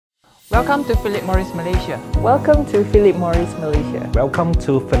Welcome to Philip Morris Malaysia. Welcome to Philip Morris Malaysia. Welcome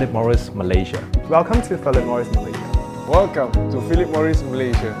to Philip Morris Malaysia. Welcome to Philip Morris Malaysia. Welcome to Philip Morris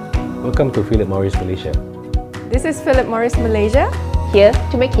Malaysia. Welcome to Philip Morris Malaysia. This is Philip Morris Malaysia, here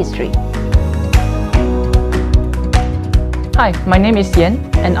to make history. Hi, my name is Yen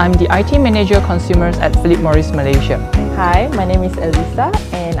and I'm the IT Manager Consumers at Philip Morris Malaysia. Hi, my name is Elisa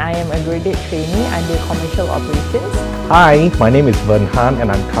and I am a graduate trainee under Commercial Operations. Hi, my name is Vern Han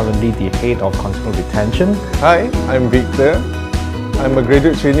and I'm currently the Head of Consumer Retention. Hi, I'm Victor. I'm a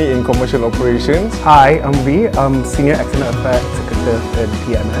graduate trainee in Commercial Operations. Hi, I'm V. I'm Senior External Affairs Executive in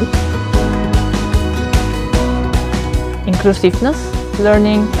PMN. Inclusiveness,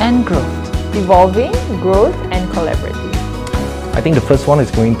 learning and growth. Evolving, growth and collaborative. I think the first one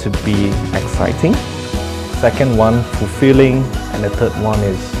is going to be exciting, second one fulfilling, and the third one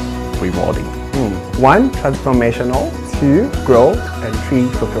is rewarding. 1. Transformational, 2. Growth, and 3.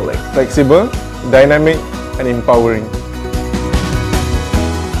 Fulfilling. Flexible, dynamic and empowering.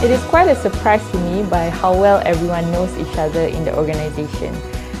 It is quite a surprise to me by how well everyone knows each other in the organization.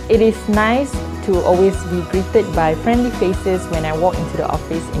 It is nice to always be greeted by friendly faces when I walk into the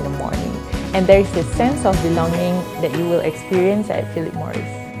office in the morning. And there is a sense of belonging that you will experience at Philip Morris.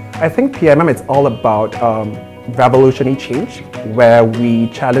 I think PMM is all about revolutionary change, where we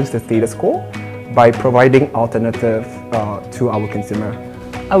challenge the status quo by providing alternative to our consumer.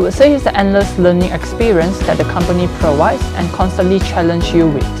 I would say it's the endless learning experience that the company provides and constantly challenge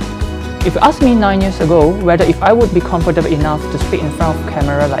you with. If you asked me 9 years ago whether if I would be comfortable enough to speak in front of a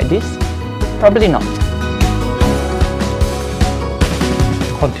camera like this, probably not.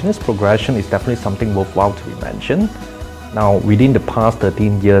 Continuous progression is definitely something worthwhile to be mentioned. Now, within the past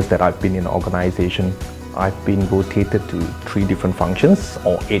 13 years that I've been in the organization, I've been rotated to 3 different functions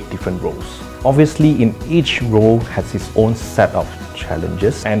or 8 different roles. Obviously, in each role has its own set of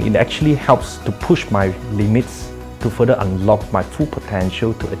challenges, and it actually helps to push my limits to further unlock my full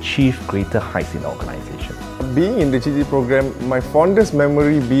potential to achieve greater heights in the organization. Being in the GT program, my fondest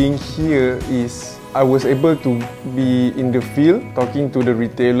memory being here is I was able to be in the field, talking to the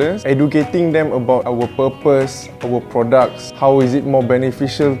retailers, educating them about our purpose, our products, how is it more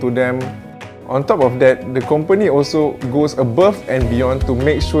beneficial to them. On top of that, the company also goes above and beyond to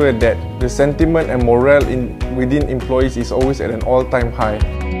make sure that the sentiment and morale within employees is always at an all-time high.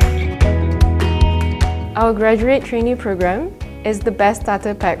 our graduate trainee program is the best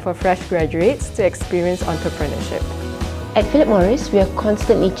starter pack for fresh graduates to experience entrepreneurship. At Philip Morris, we are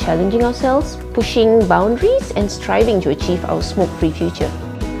constantly challenging ourselves, pushing boundaries and striving to achieve our smoke-free future.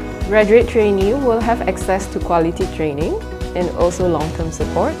 Graduate trainee will have access to quality training and also long-term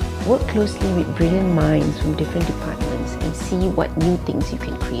support. Work closely with brilliant minds from different departments and see what new things you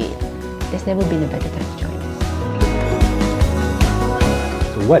can create. There's never been a better time to join us.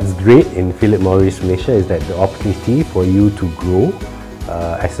 So what's great in Philip Morris Malaysia is that the opportunity for you to grow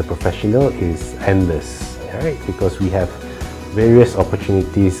as a professional is endless. Right? Because we have various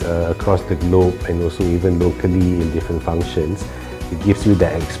opportunities across the globe and also even locally in different functions. It gives you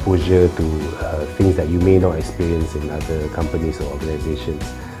that exposure to things that you may not experience in other companies or organizations.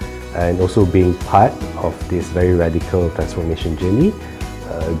 And also being part of this very radical transformation journey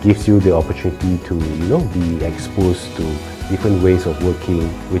gives you the opportunity to be exposed to different ways of working,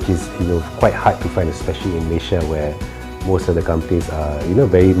 which is quite hard to find, especially in Malaysia, where most of the companies are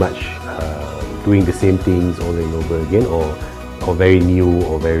very much doing the same things over and over again, or very new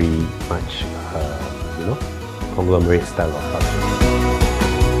or very much conglomerate style of function.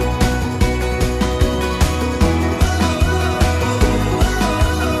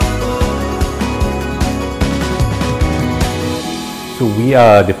 So we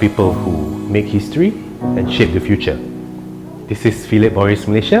are the people who make history and shape the future. This is Philip Morris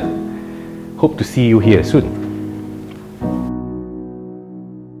Malaysia. Hope to see you here soon.